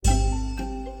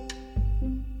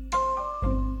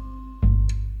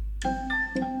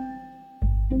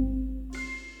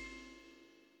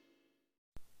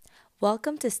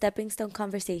Welcome to Stepping Stone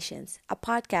Conversations, a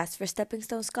podcast for Stepping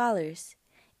Stone scholars.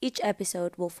 Each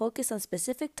episode will focus on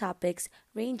specific topics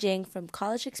ranging from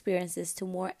college experiences to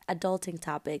more adulting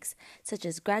topics, such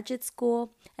as graduate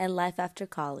school and life after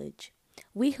college.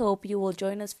 We hope you will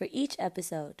join us for each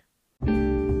episode.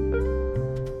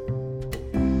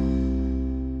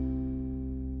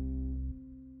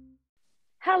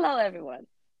 Hello, everyone.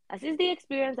 As is the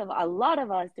experience of a lot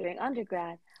of us during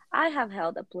undergrad, I have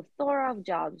held a plethora of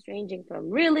jobs ranging from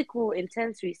really cool,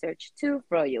 intense research to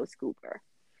froyo scooper.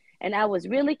 And I was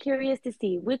really curious to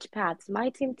see which paths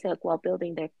my team took while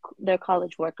building their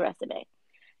college work resume.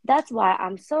 That's why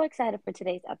I'm so excited for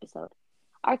today's episode.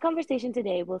 Our conversation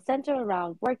today will center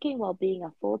around working while being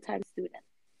a full-time student.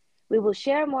 We will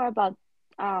share more about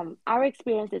our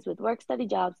experiences with work study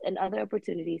jobs and other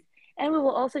opportunities, and we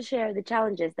will also share the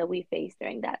challenges that we faced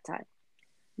during that time.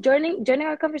 Joining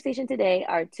our conversation today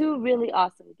are two really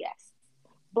awesome guests,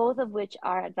 both of which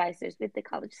are advisors with the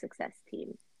College Success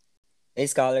team. Hey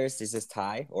scholars, this is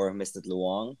Ty or Mr.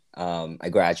 Luong. I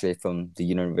graduated from the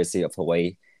University of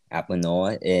Hawaii at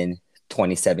Manoa in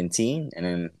 2017, and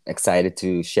I'm excited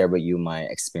to share with you my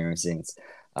experiences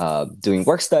doing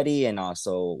work study and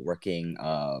also working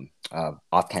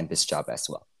off-campus job as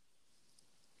well.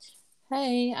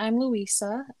 Hey, I'm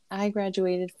Louisa. I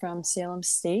graduated from Salem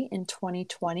State in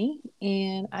 2020,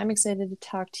 and I'm excited to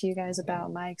talk to you guys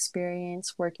about my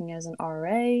experience working as an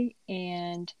RA,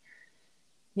 and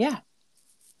yeah.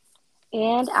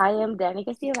 And I am Dani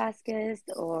Castillo-Vasquez,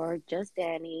 or just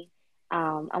Dani.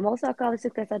 I'm also a College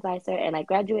Success Advisor, and I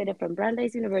graduated from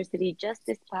Brandeis University just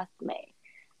this past May.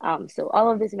 So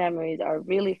all of these memories are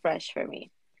really fresh for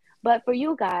me. But for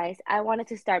you guys, I wanted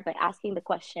to start by asking the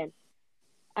question,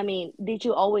 did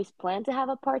you always plan to have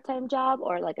a part-time job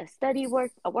or like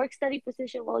a work study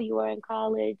position while you were in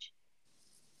college?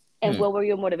 And what were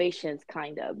your motivations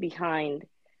kind of behind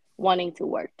wanting to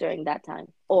work during that time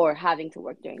or having to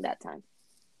work during that time?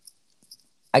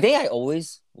 I think I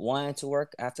always wanted to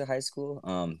work after high school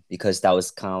because that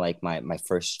was kind of like my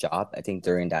first job. I think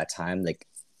during that time, like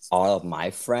all of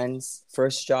my friends'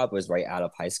 first job was right out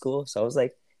of high school. So I was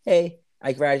like, hey,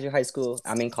 I graduated high school.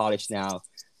 I'm in college now.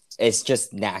 It's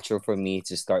just natural for me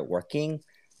to start working.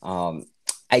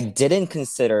 I didn't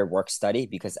consider work study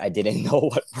because I didn't know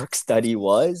what work study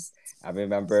was. I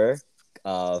remember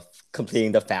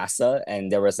completing the FAFSA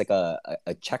and there was like a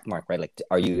check mark, right? Like,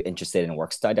 are you interested in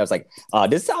work study? I was like,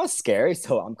 this sounds scary,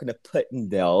 so I'm gonna put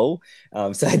no.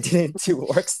 So I didn't do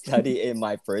work study in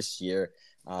my first year.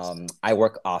 I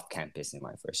work off campus in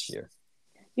my first year.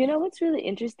 You know what's really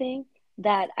interesting?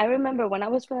 That I remember when I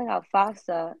was filling out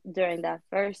FAFSA during that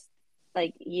first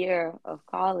year of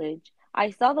college,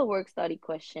 I saw the work study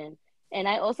question and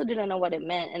I also didn't know what it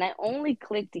meant. And I only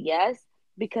clicked yes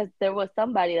because there was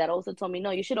somebody that also told me,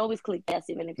 no, you should always click yes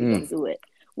even if you don't do it,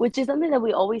 which is something that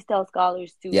we always tell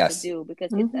scholars to do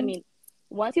because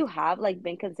once you have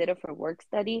been considered for work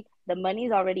study, the money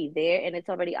is already there and it's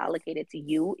already allocated to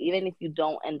you, even if you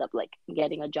don't end up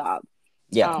getting a job.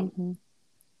 Yeah.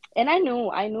 And I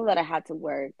knew that I had to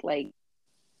work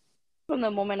from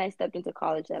the moment I stepped into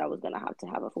college that I was gonna have to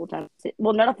have a full-time,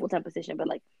 well, not a full-time position, but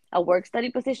a work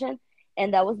study position.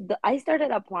 And that was I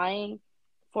started applying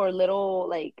for little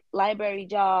library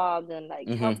jobs and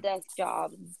help desk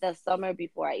jobs the summer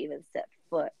before I even set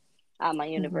foot at my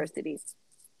university.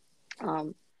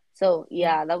 So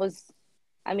yeah, that was,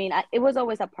 it was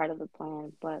always a part of the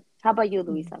plan. But how about you,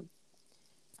 Louisa?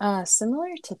 Similar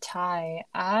to Ty,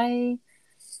 I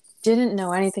didn't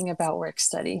know anything about work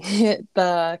study.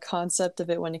 The concept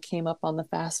of it when it came up on the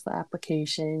FAFSA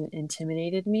application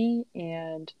intimidated me,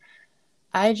 and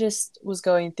I just was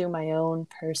going through my own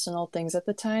personal things at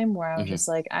the time where I was just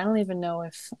like, I don't even know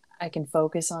if I can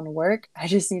focus on work. I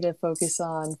just need to focus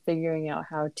on figuring out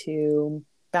how to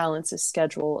balance a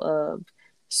schedule of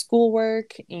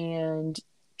schoolwork and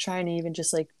trying to even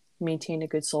just maintain a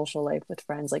good social life with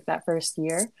friends that first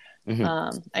year.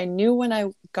 I knew when I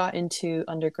got into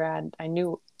undergrad, I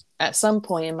knew at some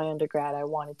point in my undergrad I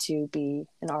wanted to be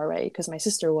an RA because my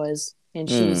sister was, and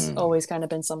she's always kind of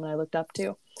been someone I looked up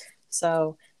to.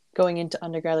 So going into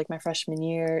undergrad, my freshman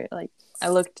year, I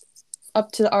looked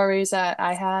up to the RAs that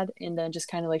I had and then just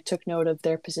kind of took note of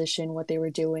their position, what they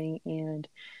were doing, and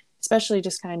especially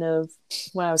just kind of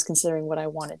when I was considering what I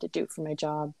wanted to do for my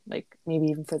job, maybe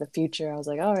even for the future, I was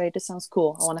like, all right, this sounds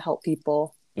cool. I want to help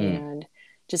people and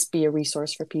just be a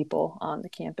resource for people on the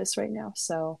campus right now.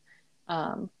 So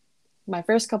my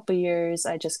first couple of years,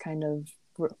 I just kind of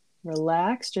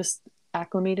relaxed, just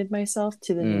acclimated myself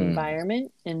to the new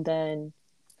environment. And then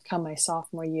come my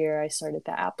sophomore year, I started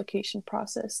the application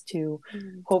process to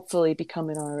hopefully become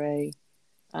an RA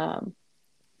um,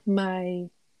 my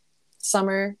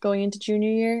summer going into junior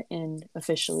year and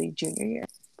officially junior year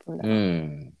from then on.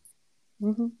 Mm.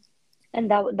 Mm-hmm.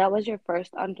 And that was your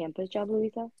first on-campus job,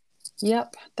 Louisa?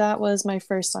 Yep, that was my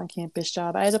first on campus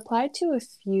job. I had applied to a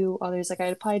few others. Like I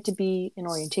had applied to be an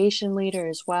orientation leader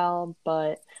as well,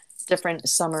 but different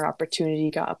summer opportunity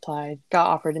got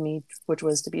offered to me, which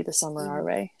was to be the summer Mm-hmm.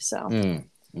 RA. So Mm.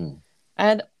 Mm. I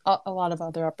had a lot of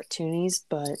other opportunities,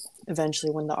 but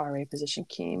eventually when the RA position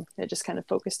came, I just kind of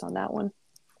focused on that one.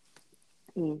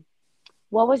 Mm.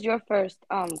 What was your first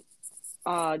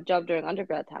job during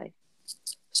undergrad time?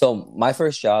 So my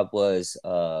first job was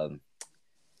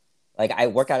like I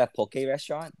work at a poke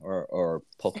restaurant or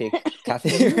poke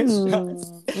cafe restaurant.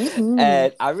 Mm-hmm.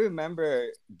 And I remember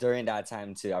during that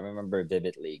time too, I remember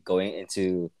vividly going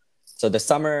into so the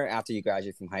summer after you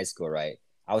graduate from high school, right?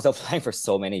 I was applying for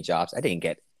so many jobs. I didn't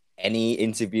get any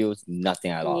interviews,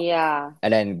 nothing at all. Yeah.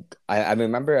 And then I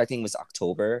remember I think it was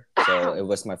October. So it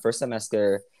was my first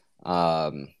semester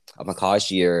of my college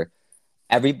year.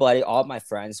 Everybody, all my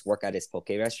friends work at this poke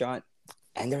restaurant,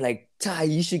 and they're like, "Ty,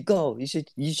 you should go.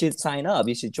 You should sign up.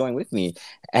 You should join with me."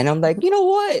 And I'm like, you know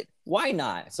what? Why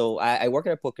not? So I work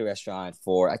at a poke restaurant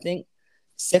for I think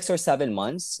 6 or 7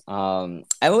 months. And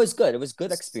it was good. It was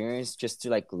good experience just to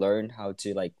like learn how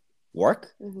to like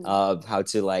work, Mm-hmm. how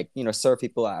to like serve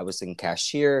people. I was in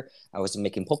cashier. I was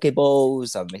making poke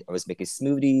bowls. I was making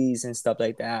smoothies and stuff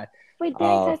like that. Wait, dang,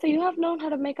 Uh, Ty, so you have known how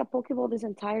to make a Pokeball this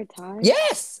entire time?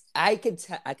 Yes, I could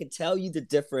tell you the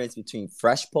difference between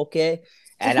fresh poke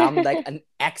and I'm like an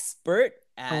expert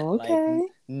at like Okay.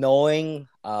 knowing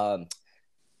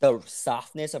the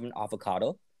softness of an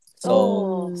avocado. So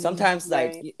Oh, Mm. sometimes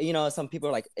like right. some people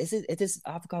are like, is this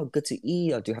avocado good to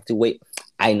eat or do you have to wait?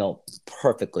 I know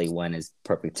perfectly when it's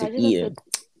perfect to Ty just has eat. to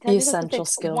Ty The just has to essential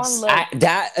take one skills. look.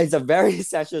 That is a very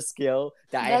essential skill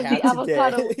that I That's have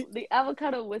today. the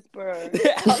avocado whisperer.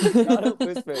 The avocado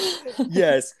whisper.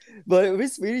 Yes, but it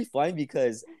was really fun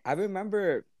because I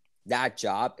remember that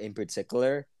job in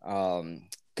particular.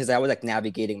 Because I was like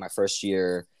navigating my first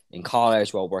year in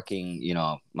college while working,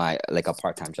 my like a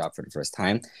part time job for the first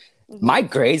time. Mm-hmm. My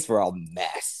grades were a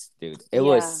mess, dude. Yeah.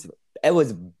 It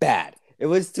was bad. It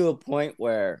was to a point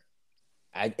where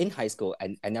in high school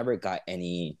I never got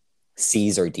any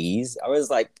C's or D's. I was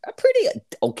like a pretty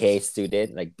okay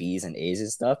student, like B's and A's and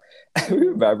stuff. I Mm-hmm.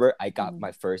 remember I got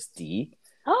my first D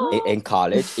Oh. in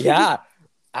college. Yeah.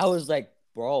 I was like,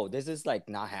 bro, this is like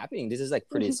not happening. This is like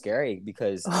pretty scary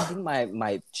because I think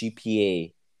my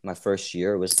GPA my first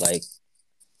year was like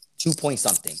 2 point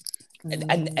something.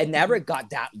 And I never got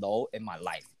that low in my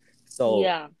life. So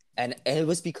Yeah. and it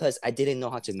was because I didn't know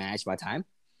how to manage my time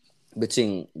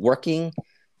between working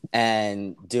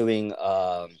and doing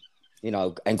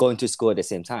and going to school at the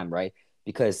same time, right?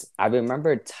 Because I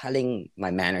remember telling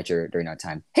my manager during that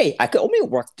time, hey, I could only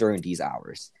work during these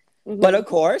hours. But Mm-hmm. of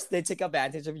course they take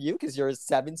advantage of you because you're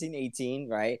 17, 18,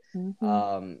 right?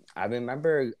 Mm-hmm. I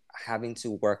remember having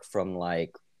to work from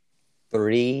like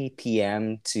 3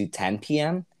 p.m. to 10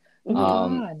 p.m. Oh my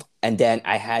Mm-hmm. God. And then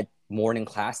I had morning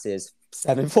classes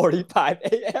 7:45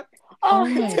 a.m. Oh Oh my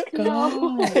heck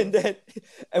no. God. And then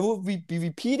it would be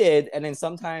repeated. And then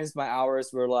sometimes my hours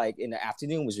were like in the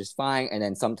afternoon, which is fine. And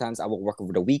then sometimes I would work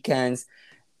over the weekends.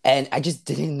 And I just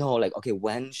didn't know, like, okay,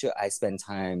 when should I spend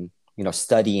time,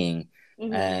 studying?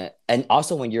 Mm-hmm. And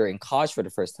also when you're in college for the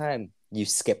first time, you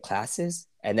skip classes.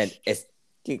 And then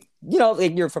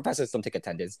like your professors don't take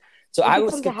attendance. So It I would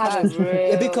becomes a skip habit class. It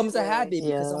real becomes a quick. habit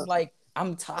because Yeah. I'm like,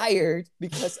 I'm tired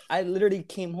because I literally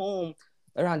came home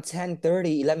around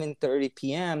 10:30, 11:30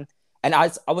 p.m. And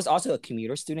I was also a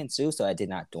commuter student too, so I did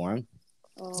not dorm.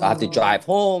 So I have to Oh. drive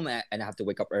home and I have to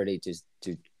wake up early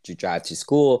to drive to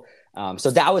school. So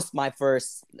that was my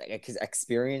first like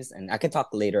experience, and I can talk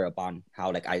later about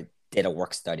how like I did a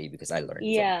work study because I learned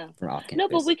Yeah. from off No,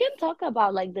 but campus. we can talk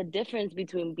about like the difference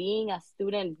between being a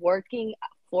student working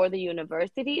for the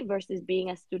university versus being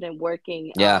a student working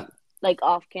Yeah. like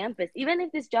off campus. Even if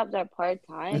these jobs are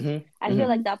part-time, Mm-hmm. I feel Mm-hmm.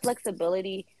 like Mm-hmm. that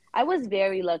flexibility, I was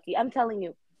very lucky. I'm telling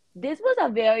you, this was a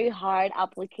very hard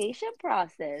application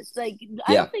process. Like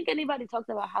I Yeah. don't think anybody talks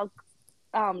about how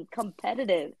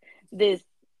competitive this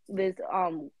this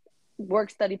work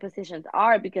study positions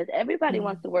are because everybody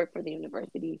wants to work for the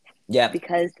university Yeah.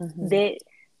 because Mm-hmm. they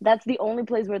that's the only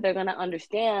place where they're gonna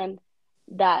understand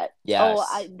that oh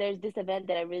I Yes. there's this event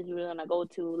that I really wanna go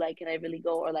to, like can I really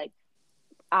go, or like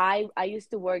I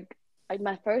used to work like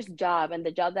my first job, and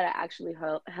the job that I actually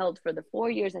held for the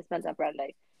 4 years I spent at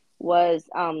Brandeis was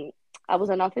I was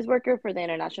an office worker for the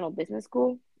International Business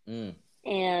School, Mm.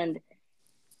 and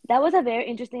that was a very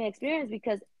interesting experience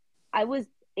because I was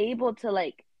able to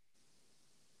like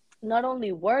not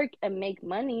only work and make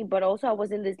money, but also I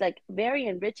was in this like very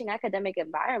enriching academic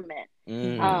environment.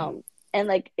 Mm-hmm. Mm. Um, and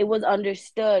like it was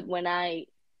understood when I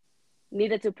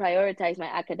needed to prioritize my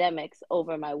academics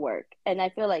over my work. And I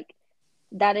feel like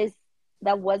that is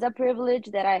that was a privilege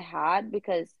that I had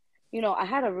because I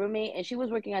had a roommate and she was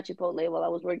working at Chipotle while I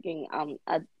was working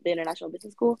at the International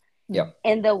Business School. Yep.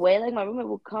 And the way like my roommate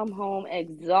would come home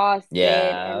exhausted and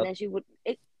Yeah. then she would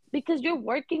because you're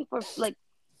working for like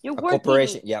you're A working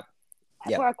corporation. Yep. for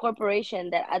Yep. a corporation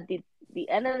that at the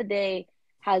end of the day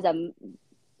has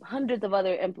hundreds of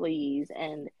other employees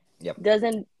and Yep.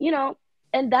 doesn't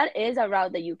and that is a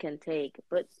route that you can take,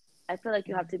 but I feel like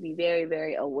you have to be very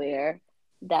very aware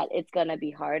that it's gonna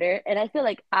be harder. And I feel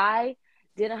like I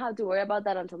didn't have to worry about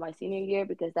that until my senior year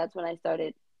because that's when I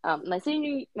started my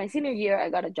senior year I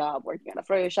got a job working at a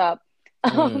furniture shop.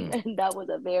 Mm. And that was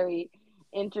a very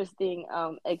interesting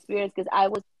experience because I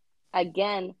was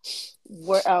again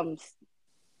were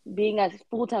being a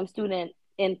full-time student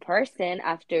in person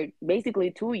after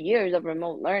basically 2 years of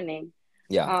remote learning.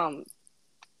 Yeah. um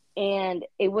and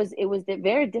it was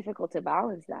very difficult to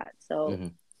balance that. So Hmm.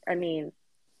 I mean,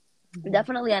 Mm-hmm.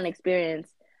 definitely an experience,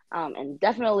 and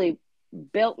definitely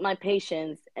built my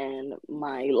patience and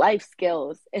my life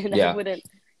skills. And i Yeah. wouldn't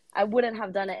i wouldn't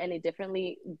have done it any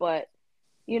differently. But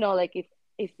like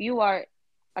if you are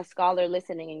a scholar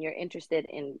listening and you're interested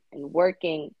in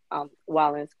working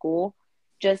while in school,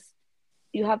 just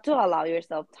you have to allow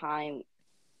yourself time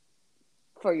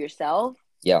for yourself,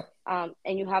 Yeah.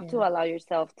 and you have to Yeah. allow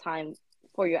yourself time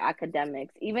for your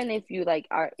academics, even if you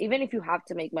even if you have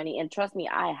to make money. And trust me,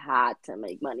 I had to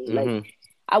make money. Like, Hmm.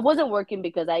 I wasn't working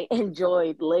because I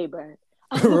enjoyed labor.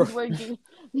 I was working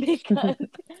because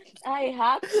I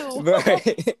had to.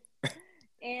 Right.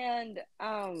 And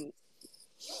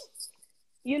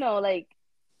like,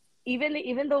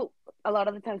 even though a lot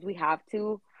of the times we have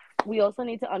to, we also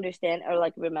need to understand or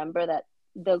like remember that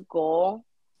the goal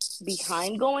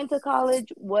behind going to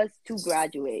college was to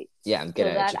graduate. Yeah, I'm So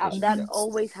getting an that education. that Mm-hmm. Yeah.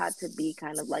 always had to be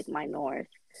kind of like my north.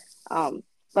 Um,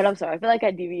 but I'm sorry, I feel like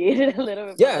I deviated a little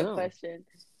bit from Yeah. the No. question.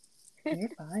 You're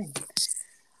fine.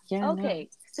 Yeah, no. Okay,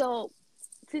 so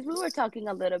since we were talking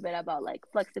a little bit about like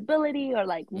flexibility or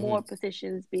like more Hmm.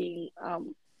 positions being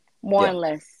more Yeah. and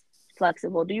less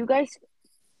flexible, do you guys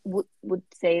would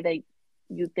say that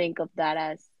you think of that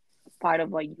as part of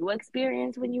what you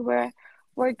experienced when you were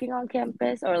working on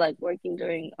campus or like working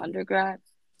during undergrad?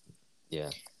 Yeah.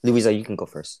 Louisa, you can go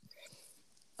first.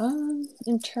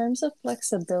 In terms of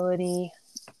flexibility,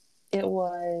 it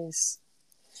was,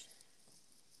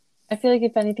 I feel like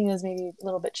if anything, it was maybe a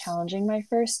little bit challenging my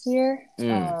first year.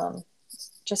 Mm.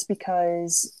 Just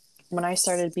because when I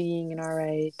started being an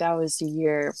RA, that was the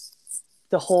year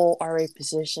the whole RA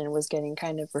position was getting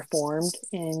kind of reformed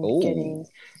and getting Oh.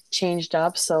 changed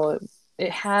up. So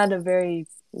it had a very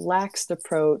lax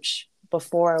approach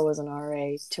before I was an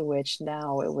RA, to which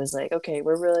now it was like, okay,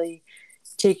 we're really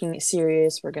taking it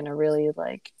serious. We're going to really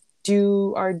like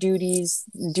do our duties,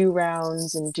 do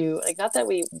rounds, and do like, not that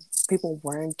people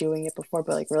weren't doing it before,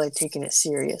 but like really taking it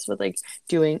serious with like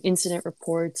doing incident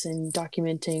reports and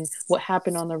documenting what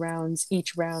happened on the rounds,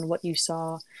 each round, what you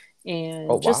saw, Oh,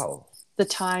 and just wow. the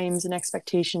times and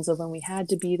expectations of when we had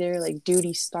to be there. Like,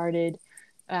 duty started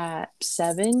at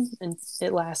 7 and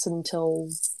it lasted until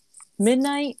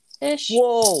midnight ish.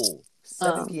 Whoa.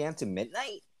 7 Um, p.m. to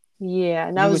midnight? yeah,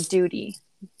 and that You was was duty.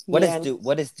 Yeah.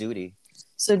 what is duty?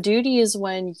 So duty is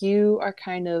when you are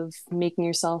kind of making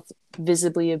yourself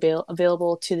visibly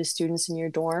available to the students in your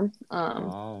dorm.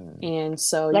 Oh. And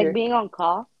so Like you're being on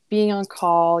call? being on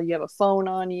call, you have a phone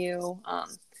on you.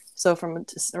 So from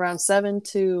around 7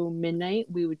 to midnight,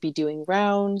 we would be doing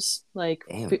rounds. Like,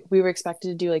 Damn. we were expected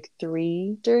to do like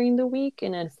 3 during the week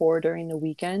and then 4 during the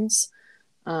weekends.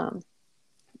 Um,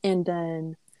 and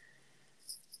then,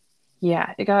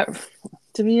 yeah, it got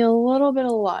to be a little bit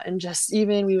a lot. And just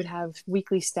even we would have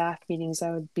weekly staff meetings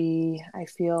that would be, I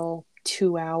feel,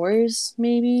 2 hours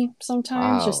maybe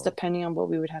sometimes, just Wow. depending on what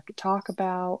we would have to talk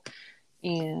about.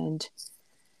 And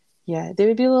yeah, they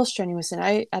would be a little strenuous. And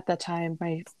I, at that time,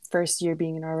 my first year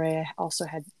being an RA, I also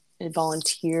had a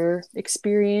volunteer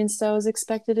experience that was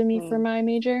expected of me for Mm. my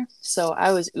major. So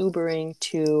I was Ubering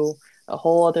to a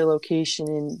whole other location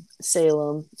in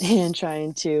Salem and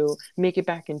trying to make it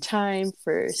back in time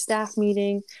for staff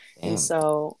meeting. And Damn.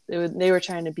 so they were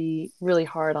trying to be really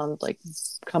hard on like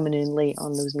coming in late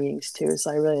on those meetings too. So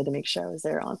I really had to make sure I was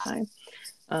there on time.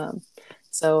 Um,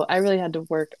 so I really had to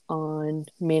work on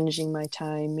managing my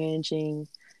time, managing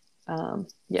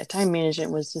Yeah, time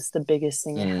management was just the biggest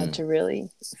thing I had to really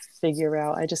figure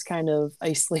out. I just kind of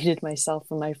isolated myself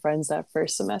from my friends that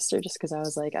first semester just because I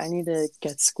was like, I need to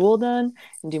get school done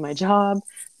and do my job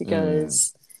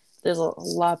because there's a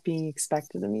lot being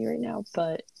expected of me right now.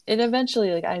 But it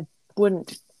eventually, like, I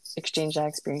wouldn't exchange that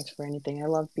experience for anything. I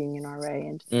love being an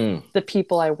RA, and the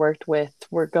people I worked with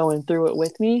were going through it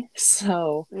with me.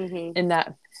 So, and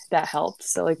that helped.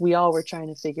 So like we all were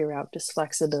trying to figure out just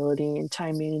flexibility and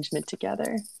time management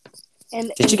together.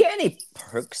 And Did you get any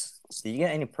perks? Did you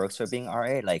get any perks for being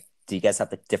RA? Like, do you guys have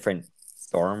the different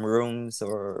dorm rooms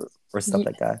or stuff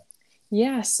like that?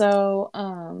 Yeah. So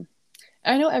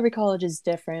I know every college is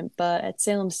different, but at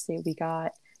Salem State we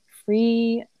got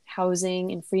free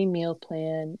housing and free meal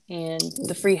plan, and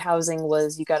the free housing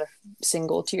was you got a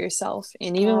single to yourself,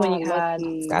 and even when you had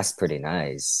that's pretty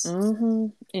nice.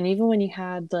 And even when you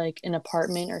had like an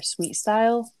apartment or suite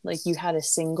style, like you had a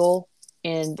single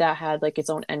and that had like its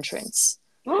own entrance,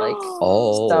 like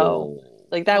so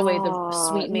like that way the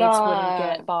suite mates wouldn't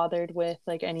get bothered with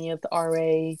like any of the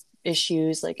RA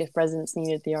issues. Like if residents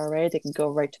needed the RA, they could go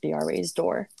right to the RA's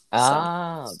door.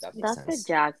 That makes that's sense. a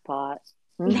jackpot.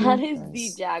 That is the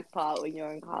jackpot when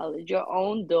you're in college. Your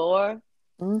own door.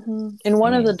 In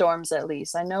one of the dorms, at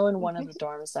least. I know in one of the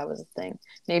dorms that was a thing.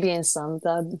 Maybe in some,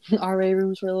 the RA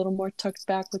rooms were a little more tucked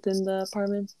back within the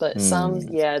apartment, but some,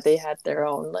 yeah, they had their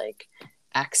own like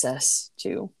access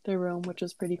to their room, which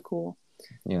was pretty cool.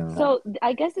 Yeah. So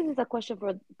I guess this is a question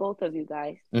for both of you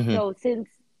guys. So since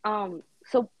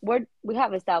so we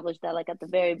have established that like at the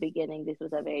very beginning this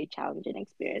was a very challenging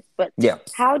experience, but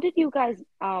how did you guys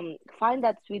find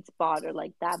that sweet spot or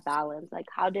like that balance? Like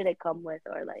how did it come with,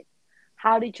 or like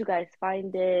how did you guys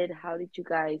find it? How did you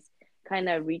guys kind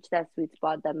of reach that sweet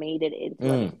spot that made it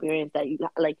into an experience that you,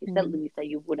 like you said, Louisa,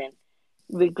 you wouldn't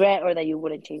regret or that you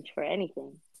wouldn't change for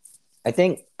anything? I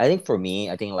think for me,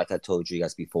 I think like I told you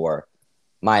guys before,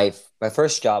 my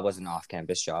first job was an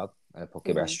off-campus job at a poke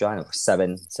restaurant. It was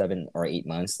 7 or 8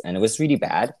 months, and it was really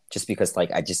bad just because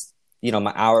like I just,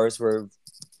 my hours were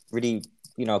really,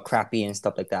 crappy and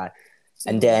stuff like that.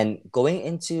 And then going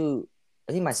into,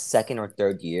 I think my second or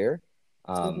third year,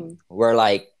 where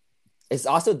like it's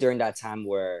also during that time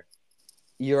where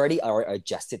you already are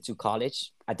adjusted to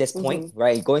college at this point,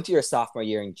 right? Going to your sophomore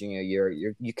year and junior year,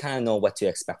 you kind of know what to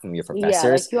expect from your professors.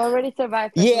 Yeah, like you already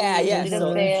survived. Yeah.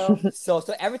 Fail. So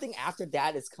everything after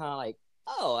that is kind of like,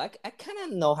 oh, I kind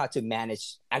of know how to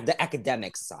manage the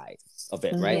academic side of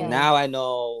it, right? Now I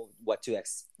know what to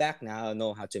expect. Now I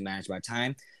know how to manage my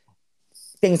time.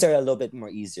 Things are a little bit more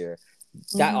easier.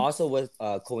 That also was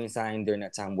coinciding during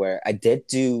that time where I did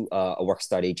do a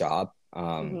work-study job.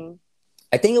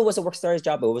 I think it was a work-study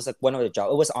job, but it was like one of the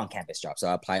jobs. It was on-campus job, so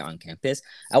I applied on campus.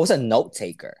 I was a note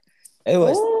taker. That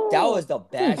was the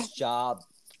best job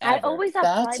ever. I always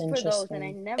applied for those, and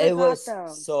I never got them.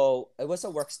 So it was a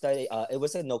work-study. It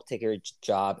was a note-taker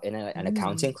job in an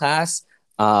accounting class.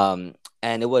 And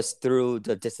it was through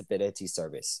the disability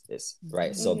services,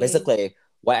 right? So basically,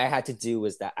 what I had to do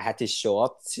was that I had to show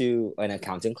up to an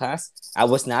accounting class. I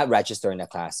was not registered in the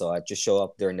class, so I just show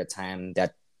up during the time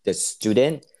that the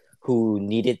student who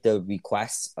needed the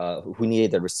request, who needed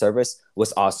the service,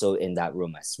 was also in that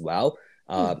room as well.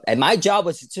 And my job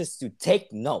was just to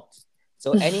take notes.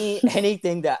 So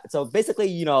anything that, so basically,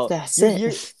 you're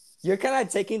kind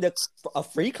of taking a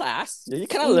free class. You're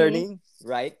kind of learning,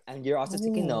 right? And you're also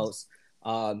taking notes.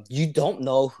 You don't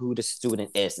know who the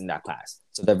student is in that class,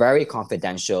 so they're very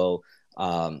confidential.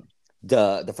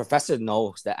 The professor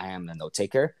knows that I am a note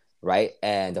taker, right?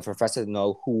 And the professor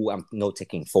know who I'm note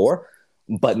taking for,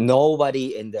 but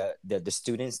nobody in the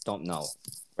students don't know,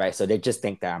 right? So they just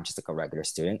think that I'm just like a regular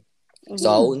student.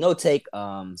 So note take.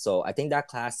 So I think that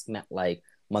class meant like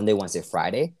Monday, Wednesday,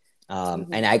 Friday.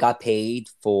 And I got paid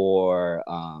for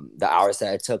the hours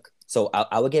that I took. So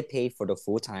I would get paid for the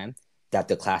full time that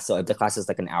the class. So if the class is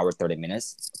like an hour, 30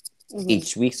 minutes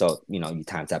each week, so you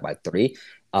times that by 3.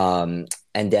 And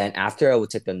then after I would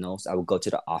take the notes, I would go to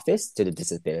the office, to the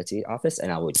disability office,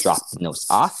 and I would drop the notes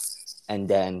off, and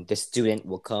then the student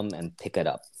will come and pick it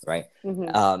up, right?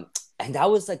 And that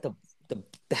was like the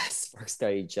best work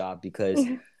study job because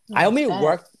I only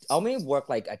worked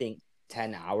like I think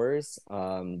 10 hours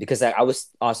because I was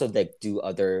also like do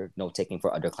other note taking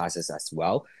for other classes as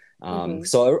well.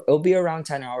 So it'll be around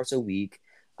 10 hours a week.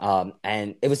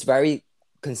 And it was very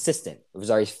consistent. It was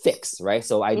very fixed, right?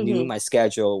 So I knew my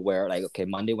schedule where like, okay,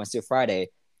 Monday, Wednesday, Friday,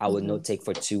 I would note take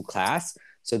for 2 class.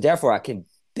 So therefore I can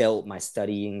build my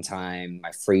studying time,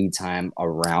 my free time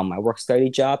around my work study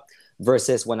job.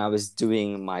 versus when I was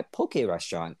doing my poke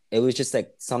restaurant, it was just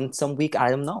like some week, I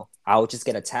don't know, I would just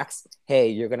get a text, hey,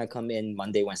 you're gonna come in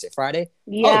Monday, Wednesday, Friday. Oh,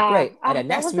 Yeah. great. And then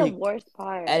That next was the week, worst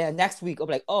part. I'm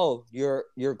like, oh,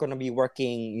 you're gonna be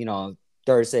working,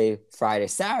 Thursday, Friday,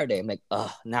 Saturday. I'm like,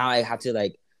 now I have to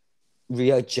like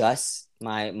readjust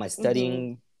my Mm-hmm.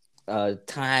 studying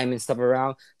time and stuff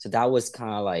around. So that was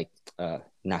kind of like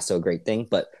not so great thing.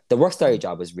 But the work study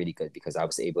job was really good because I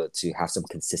was able to have some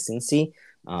consistency,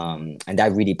 and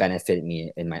that really benefited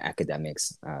me in my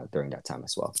academics during that time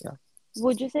as well. Yeah.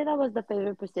 Would you say that was the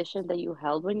favorite position that you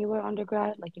held when you were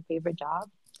undergrad, like your favorite job?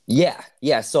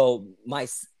 Yeah. So my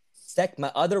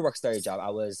other work study job,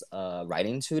 I was a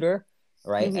writing tutor,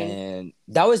 right? Mm-hmm. And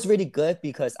that was really good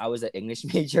because I was an English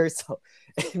major, so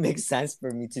it makes sense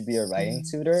for me to be a writing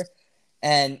tutor.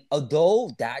 And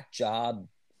although that job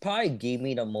probably gave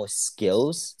me the most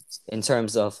skills in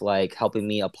terms of like helping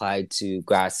me apply to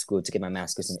grad school to get my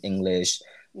master's in English,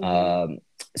 Mm-hmm. um,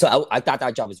 so I thought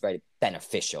that job was very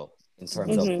beneficial in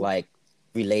terms of Mm-hmm. like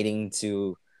relating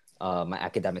to my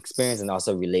academic experience and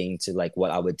also relating to like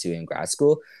what I would do in grad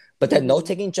school. But that note Mm-hmm.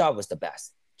 taking job was the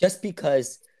best, just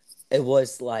because it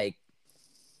was like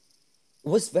it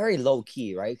was very low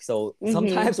key, right? So Mm-hmm.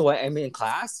 sometimes when I'm in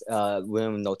class, when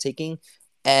I'm note taking,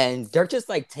 and they're just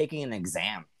like taking an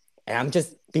exam, and I'm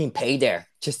just being paid there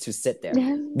just to sit there.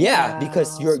 Yeah,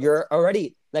 because Wow. you're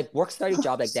already like work study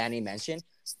job, like Danny mentioned,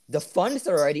 the funds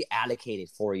are already allocated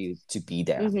for you to be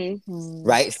there, Mm-hmm.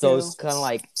 right? So True. it's kind of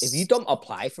like if you don't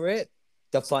apply for it,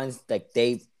 the funds like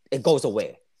it goes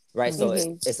away, right? So Mm.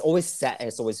 Mm-hmm. it's always set and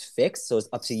it's always fixed. So it's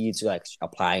up to you to like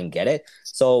apply and get it.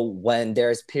 So when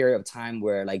there's period of time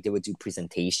where like they would do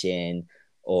presentation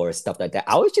or stuff like that,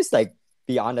 I was just like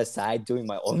be on the side doing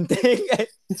my own thing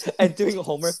and doing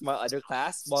homework for my other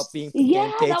class while being getting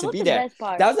Yeah, paid that to was be the there. best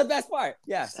part. That was the best part.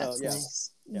 Yeah. So That's yeah,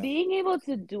 nice. yeah. Being able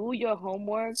to do your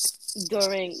homework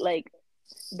during like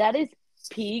that is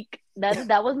peak.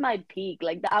 That was my peak.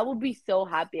 Like I would be so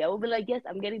happy. I would be like, yes,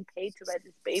 I'm getting paid to write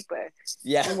this paper.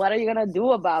 Yeah. And what are you gonna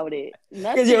do about it?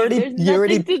 Because Nothing. There's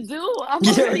nothing to do. I'm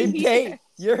you already already here. paid.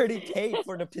 You already paid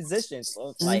for the position. So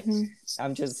it's like Hmm.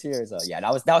 I'm just here. So yeah,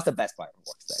 that was the best part of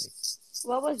work study.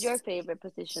 What was your favorite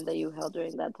position that you held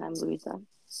during that time, Louisa?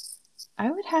 I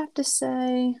would have to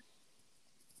say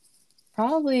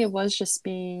probably it was just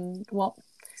being, well,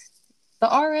 the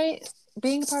RA,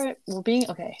 being a part, well, being,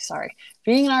 okay, sorry.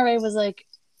 Being an RA was like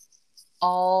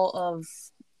all of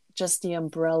just the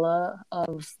umbrella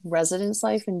of residence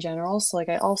life in general. So, like,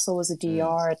 I also was a Mm.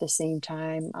 DR at the same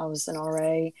time. I was an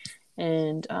RA.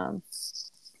 And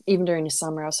even during the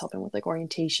summer, I was helping with like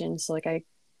orientation. So, like, I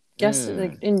guess,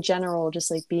 like, Mm. in general,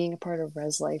 just like being a part of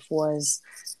res life was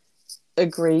a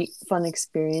great fun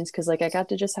experience because like I got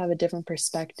to just have a different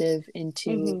perspective into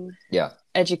Mm-hmm. Yeah.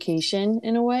 education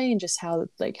in a way and just how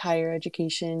like higher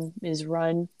education is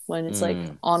run when it's like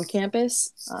Mm. on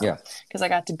campus Yeah. because I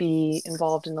got to be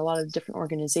involved in a lot of different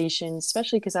organizations,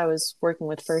 especially because I was working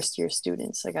with first year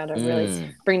students. I got to really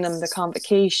Mm. bring them the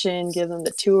convocation, give them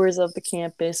the tours of the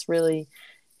campus, really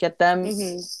get them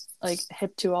Mm-hmm. like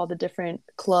hip to all the different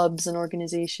clubs and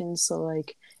organizations. So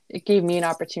like it gave me an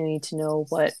opportunity to know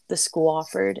what the school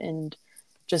offered and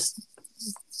just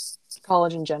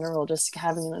college in general, just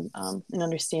having an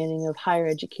understanding of higher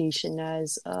education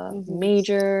as a Mm-hmm.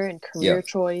 major and Yeah. career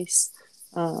choice.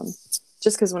 Um,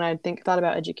 just because when I thought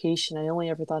about education, I only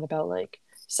ever thought about like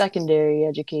secondary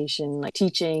education, like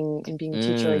teaching and being a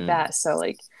teacher like Mm. that. So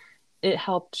like it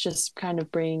helped just kind of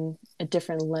bring a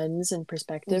different lens and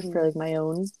perspective Mm-hmm. for like my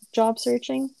own job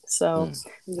searching. So Mm.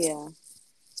 Yeah.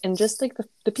 and just like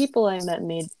the people I met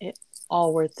made it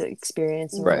all worth the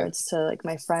experience in Mm-hmm. Right. regards to like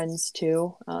my friends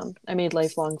too. I made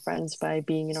lifelong friends by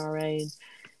being an RA and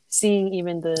seeing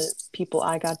even the people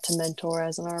I got to mentor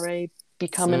as an RA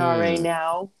become an RA Mm.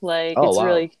 now. Like Oh it's wow.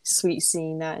 really sweet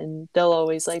seeing that, and they'll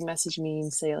always like message me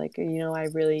and say like, I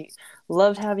really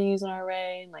loved having you as an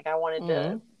RA, and like I wanted to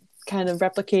Mm. kind of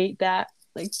replicate that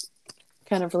like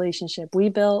kind of relationship we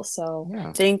built. So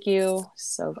Yeah. thank you.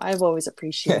 So I've always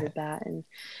appreciated that and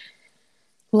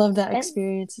love that And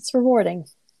experience. It's rewarding.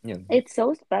 Yeah. it's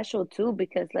so special too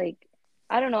because like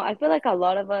I don't know, I feel like a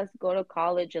lot of us go to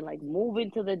college and like move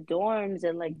into the dorms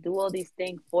and like do all these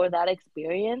things for that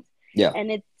experience. Yeah.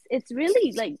 And it's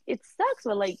really like it sucks,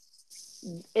 but like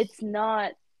it's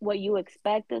not what you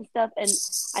expect and stuff. And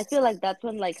I feel like that's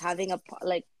when like having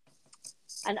like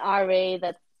an RA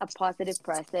that's a positive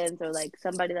presence or like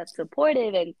somebody that's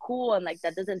supportive and cool and like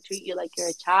that doesn't treat you like you're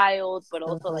a child, but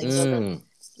also like Mhm. doesn't Mm.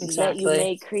 let you Exactly.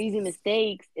 make crazy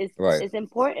mistakes Right. is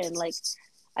important. Like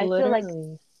I feel like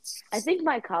Literally. I think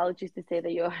my college used to say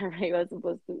that your RA was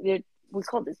supposed to. We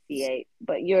called it CA,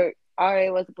 but your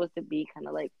RA was supposed to be kind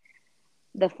of like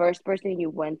the first person you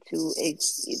went to,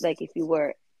 like if you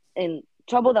were in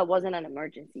trouble that wasn't an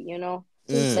emergency, you know?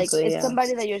 Mm, Like Basically, it's yeah.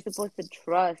 somebody that you're supposed to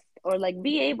trust or like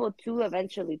be able to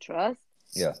eventually trust.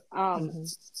 yeah. Um,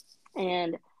 Hmm.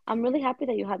 and I'm really happy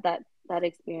that you had that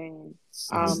experience.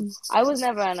 Hmm. Hmm. I was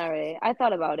never an RA. I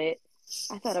thought about it.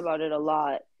 I thought about it a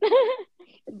lot.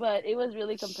 But it was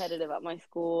really competitive at my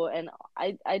school and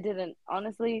I didn't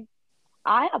honestly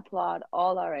I applaud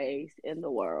all RAs in the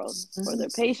world for Hmm. their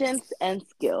patience and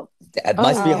skill. It Oh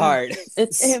must be yeah, hard. It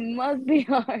it's must be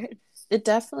hard. it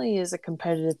definitely is a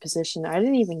competitive position. I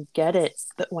didn't even get it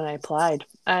when I applied.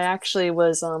 I actually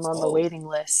was on the Oh. waiting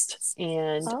list,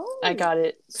 and I Oh, got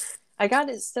it. I got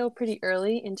it still pretty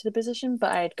early into the position,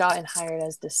 but I had gotten hired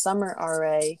as the summer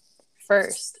RA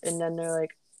first, and then they're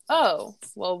like, "Oh,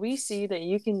 well, we see that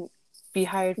you can be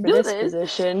hired for do this this.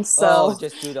 position, Oh, so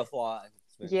just do the full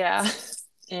experience. yeah."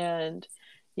 And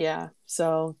yeah,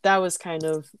 so that was kind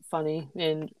of funny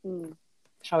and Mm.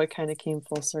 how it kind of came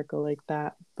full circle like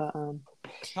that. But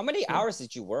How many yeah. hours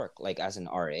did you work like as an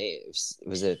RA?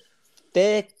 Was it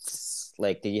fixed?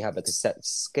 Like, did you have like a set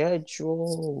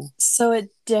schedule? So it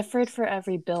differed for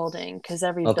every building because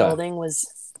every Okay. building was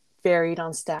varied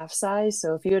on staff size.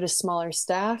 So if you had a smaller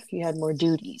staff, you had more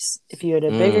duties. If you had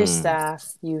a bigger Mm. staff,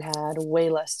 you had way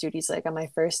less duties. Like on my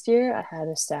first year, I had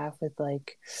a staff with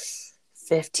like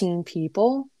 15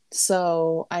 people.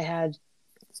 So I had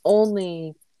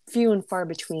only few and far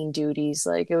between duties.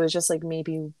 Like it was just like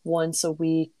maybe once a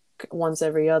week, once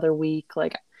every other week.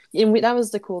 Like, and that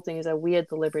was the cool thing is that we had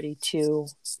the liberty to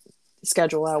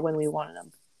schedule out when we wanted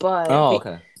them, but Oh, we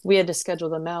okay. we had to schedule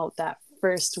them out that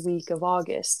first week of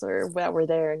August or that we're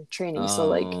there in training. So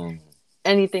like Um.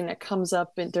 anything that comes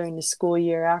up during the school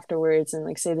year afterwards, and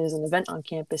like say there's an event on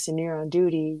campus and you're on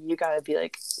duty, you got to be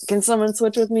like, can someone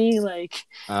switch with me? Like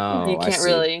you Oh, I can't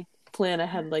see. really plan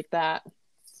ahead like that.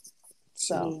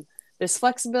 So Mm. there's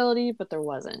flexibility, but there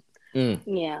wasn't. Mm.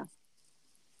 Yeah.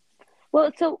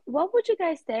 Well, so what would you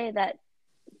guys say that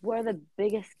were the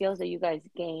biggest skills that you guys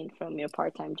gained from your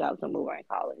part-time jobs when we were in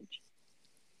college?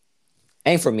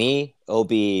 And for me, it'll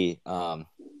be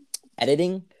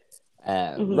editing,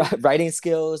 Mm-hmm. writing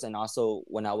skills, and also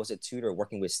when I was a tutor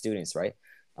working with students, right?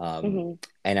 Um, Mm-hmm.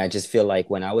 and I just feel like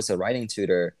when I was a writing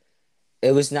tutor,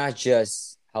 it was not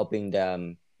just helping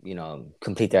them,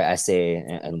 complete their essay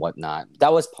and whatnot.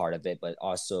 That was part of it, but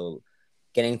also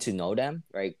getting to know them,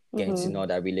 right? Getting to Mm-hmm. know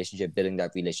that relationship, building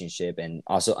that relationship, and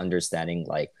also understanding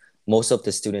like most of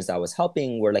the students I was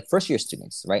helping were like first year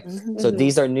students, right? Mm-hmm. So Mm-hmm.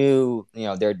 these are new,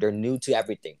 they're new to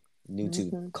everything, new to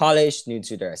Mm-hmm. college, new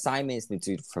to their assignments, new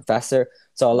to the professor.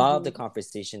 So a lot of the Mm-hmm.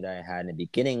 conversation that I had in the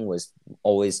beginning was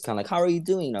always kind of like, how are you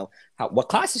doing? What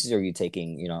classes are you taking?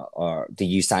 Or do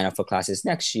you sign up for classes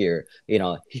next year?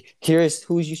 Here's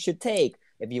who you should take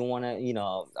if you want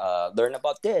to, learn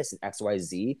about this X, Y,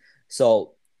 Z.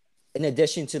 So in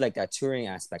addition to like that touring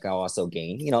aspect, I also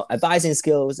gained, advising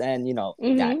skills and that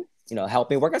Mm-hmm.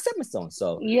 helped me work at Stepping Stone.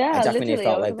 So I Yeah, definitely literally, I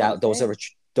felt was like about to that say.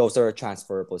 those are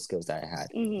transferable skills that I had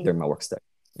Mm-hmm. during my work study.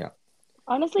 Yeah.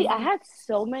 Honestly, I Yeah. had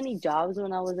so many jobs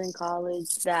when I was in college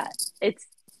that it's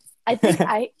I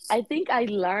think I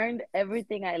learned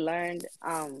everything I learned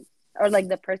or like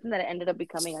the person that I ended up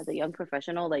becoming as a young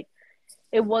professional like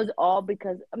it was all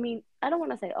because I mean, I don't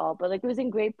want to say all, but like it was in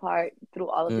great part through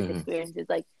all of these Hmm. experiences.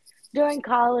 Like during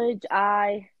college,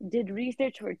 I did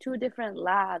research for two different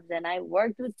labs and I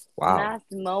worked with Wow. Mass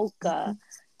Mocha.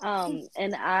 And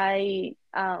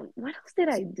what else did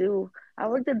I do? I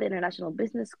worked at the International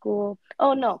Business School.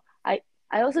 Oh no,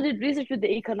 I also did research with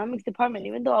the economics department,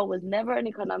 even though I was never an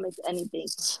economics anything.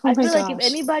 Oh I my feel like if gosh.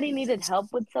 anybody needed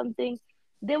help with something,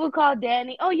 they would call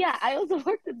Dani. Oh yeah, I also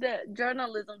worked at the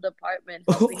journalism department,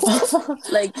 helping to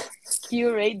like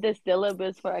curate the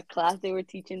syllabus for a class they were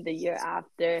teaching the year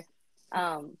after.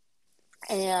 Um,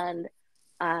 and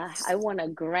I won a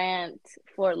grant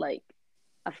for like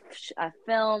a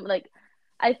film. Like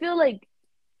I feel like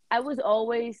I was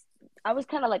always I was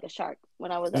kind of like a shark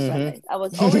when I was at Hmm. Brandeis. I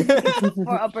was always looking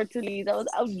for opportunities.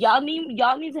 y'all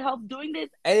need help doing this.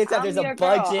 Anytime I'm there's a your girl.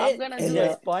 I'm budget gonna and do there's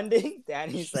Yeah. it. funding,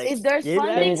 Danny's like, If there's give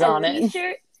funding, Danny's a on everything. it.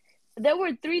 t-shirt. There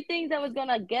were three things I was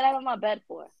gonna get out of my bed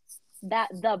for: that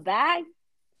the bag,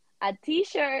 a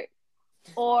t-shirt,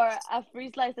 or a free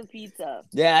slice of pizza.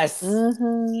 Yes.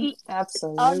 Mm-hmm. Under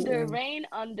Absolutely. rain,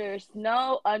 under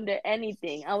snow, under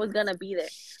anything, I was gonna be there.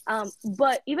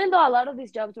 But even though a lot of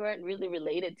these jobs weren't really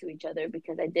related to each other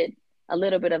because I did a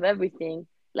little bit of everything,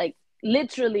 like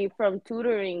literally from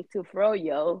tutoring to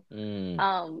froyo, Mm.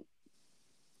 um,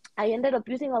 I ended up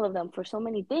using all of them for so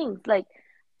many things. Like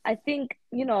I think,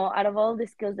 out of all the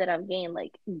skills that I've gained,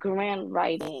 like grant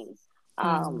writing,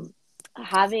 um,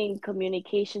 having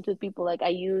communications with people. Like I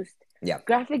used Yeah.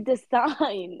 graphic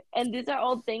design, and these are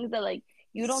all things that like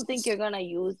you don't think you're gonna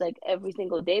use like every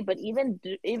single day. But even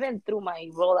through my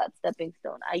role at Stepping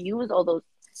Stone, I use all those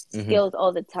Mm-hmm. skills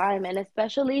all the time, and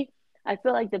especially. I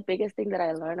feel like the biggest thing that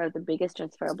I learned, or the biggest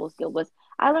transferable skill, was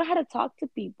I learned how to talk to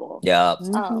people. Yep.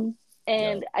 Um, Yep.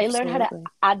 and I learned how to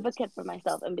Absolutely. advocate for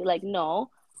myself and be like, no,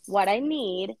 what I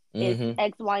need is Mm-hmm.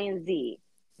 X, Y, and Z.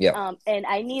 Yep. And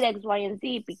I need X, Y, and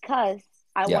Z because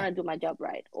I Yeah. want to do my job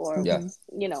right, or Yeah.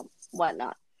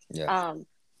 whatnot. Yeah. Um,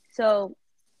 so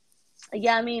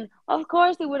yeah, I mean, of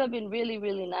course, it would have been really,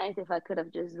 really nice if I could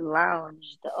have just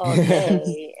lounged all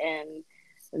day and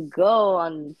go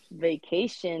on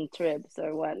vacation trips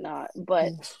or whatnot.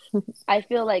 But I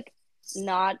feel like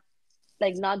not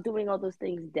not doing all those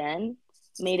things then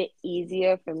made it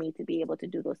easier for me to be able to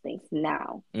do those things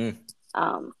now. Mm.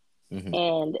 Um, Mm-hmm.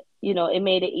 and it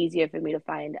made it easier for me to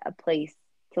find a place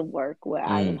to work where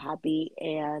I am Mm. happy,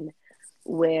 and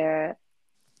where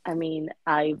I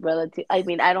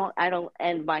don't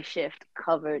end my shift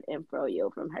covered in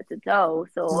froyo from head to toe.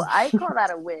 So I call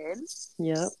that a win.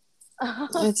 Yep,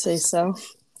 I'd say so.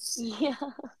 Yeah.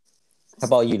 How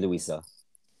about you, Louisa?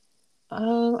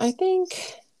 I think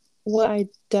what I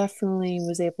definitely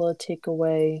was able to take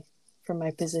away from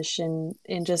my position,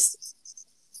 and just,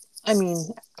 I mean,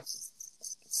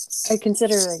 I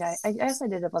consider, like, I guess I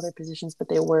did have other positions, but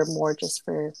they were more just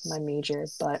for my major.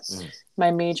 But Mm.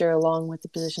 my major, along with the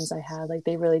positions I had, like,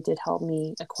 they really did help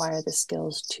me acquire the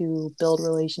skills to build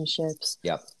relationships,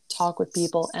 Yep. talk with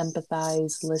people,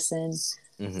 empathize, listen.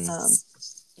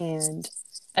 Mm-hmm. And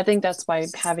I think that's why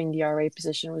having the RA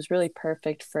position was really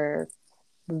perfect for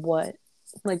what,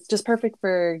 like, just perfect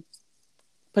for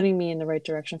putting me in the right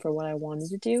direction for what I wanted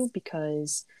to do,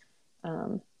 because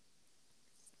um,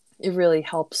 it really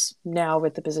helps now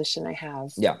with the position I have.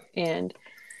 Yeah. And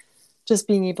just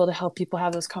being able to help people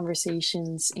have those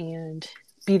conversations and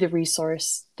be the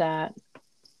resource that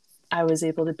I was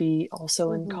able to be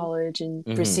also in Mm-hmm. college, and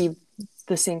Mm-hmm. receive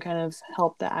the same kind of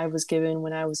help that I was given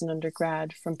when I was an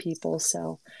undergrad from people.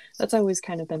 So that's always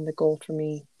kind of been the goal for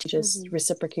me, to just Mm-hmm.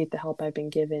 reciprocate the help I've been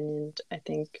given. And I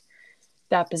think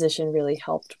that position really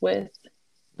helped with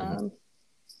Mm-hmm. um,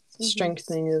 Mm-hmm.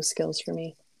 strengthening those skills for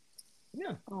me.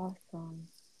 Yeah. Awesome.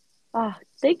 Ah,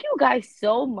 thank you guys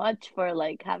so much for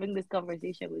like having this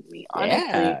conversation with me. Honestly,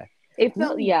 Yeah. it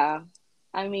felt, Mm. yeah.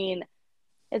 I mean,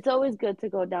 it's always good to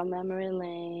go down memory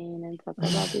lane and talk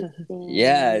about these things.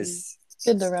 Yes.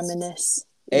 Good to reminisce.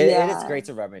 It is Yeah. great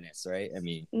to reminisce, right? I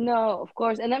mean, No, of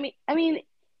course. And I mean,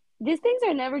 these things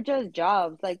are never just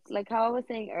jobs. Like how I was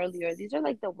saying earlier, these are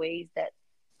like the ways that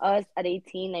us at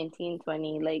 18, 19,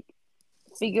 20, like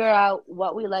figure out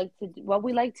what we like to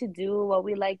do, what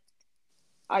we like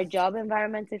our job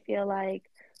environment to feel like.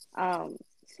 Um,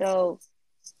 so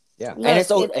yeah. And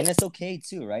look, it's okay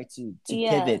too, right? To yeah.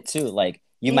 pivot too. Like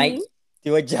you might Mm-hmm.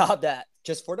 do a job that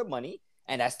just for the money,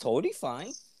 and that's totally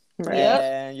fine. Right. Yep.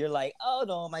 And you're like, oh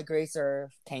no, my grades are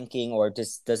tanking or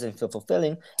just doesn't feel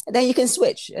fulfilling. And then you can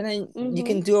switch. And then you Mm-hmm.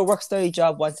 can do a work study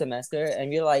job one semester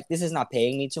and you're like, this is not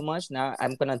paying me too much. Now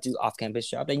I'm gonna do off-campus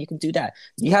job. Then you can do that.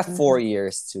 You have 4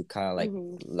 years to kind of like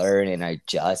Mm-hmm. learn and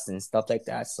adjust and stuff like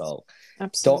that. So don't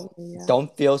Absolutely. Yeah.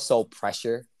 don't feel so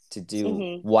pressure to do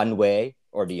Mm-hmm. one way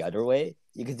or the other way.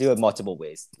 You can do it multiple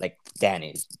ways, like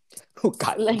Dani, who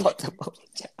got Like, multiple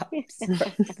jobs.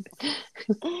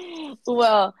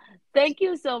 well, thank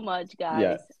you so much,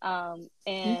 Yeah. guys.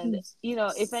 And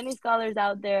Mm-hmm. if any scholars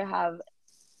out there have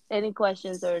any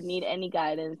questions or need any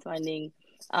guidance finding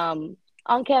on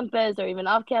campus or even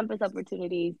off campus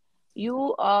opportunities, you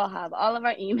all have all of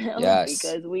our emails Yes.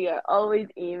 because we are always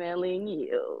emailing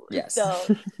you. Yes.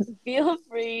 So feel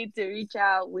free to reach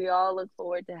out. We all look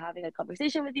forward to having a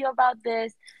conversation with you about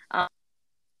this. Um,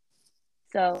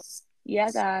 so,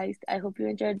 yeah, guys, I hope you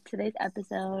enjoyed today's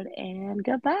episode, and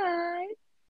goodbye.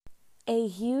 A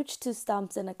huge two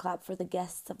stomps and a clap for the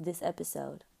guests of this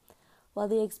episode. While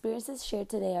the experiences shared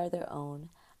today are their own,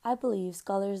 I believe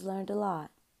scholars learned a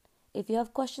lot. If you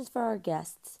have questions for our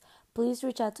guests, please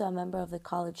reach out to a member of the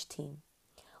college team.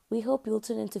 We hope you'll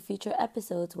tune into future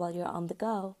episodes while you're on the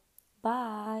go.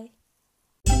 Bye!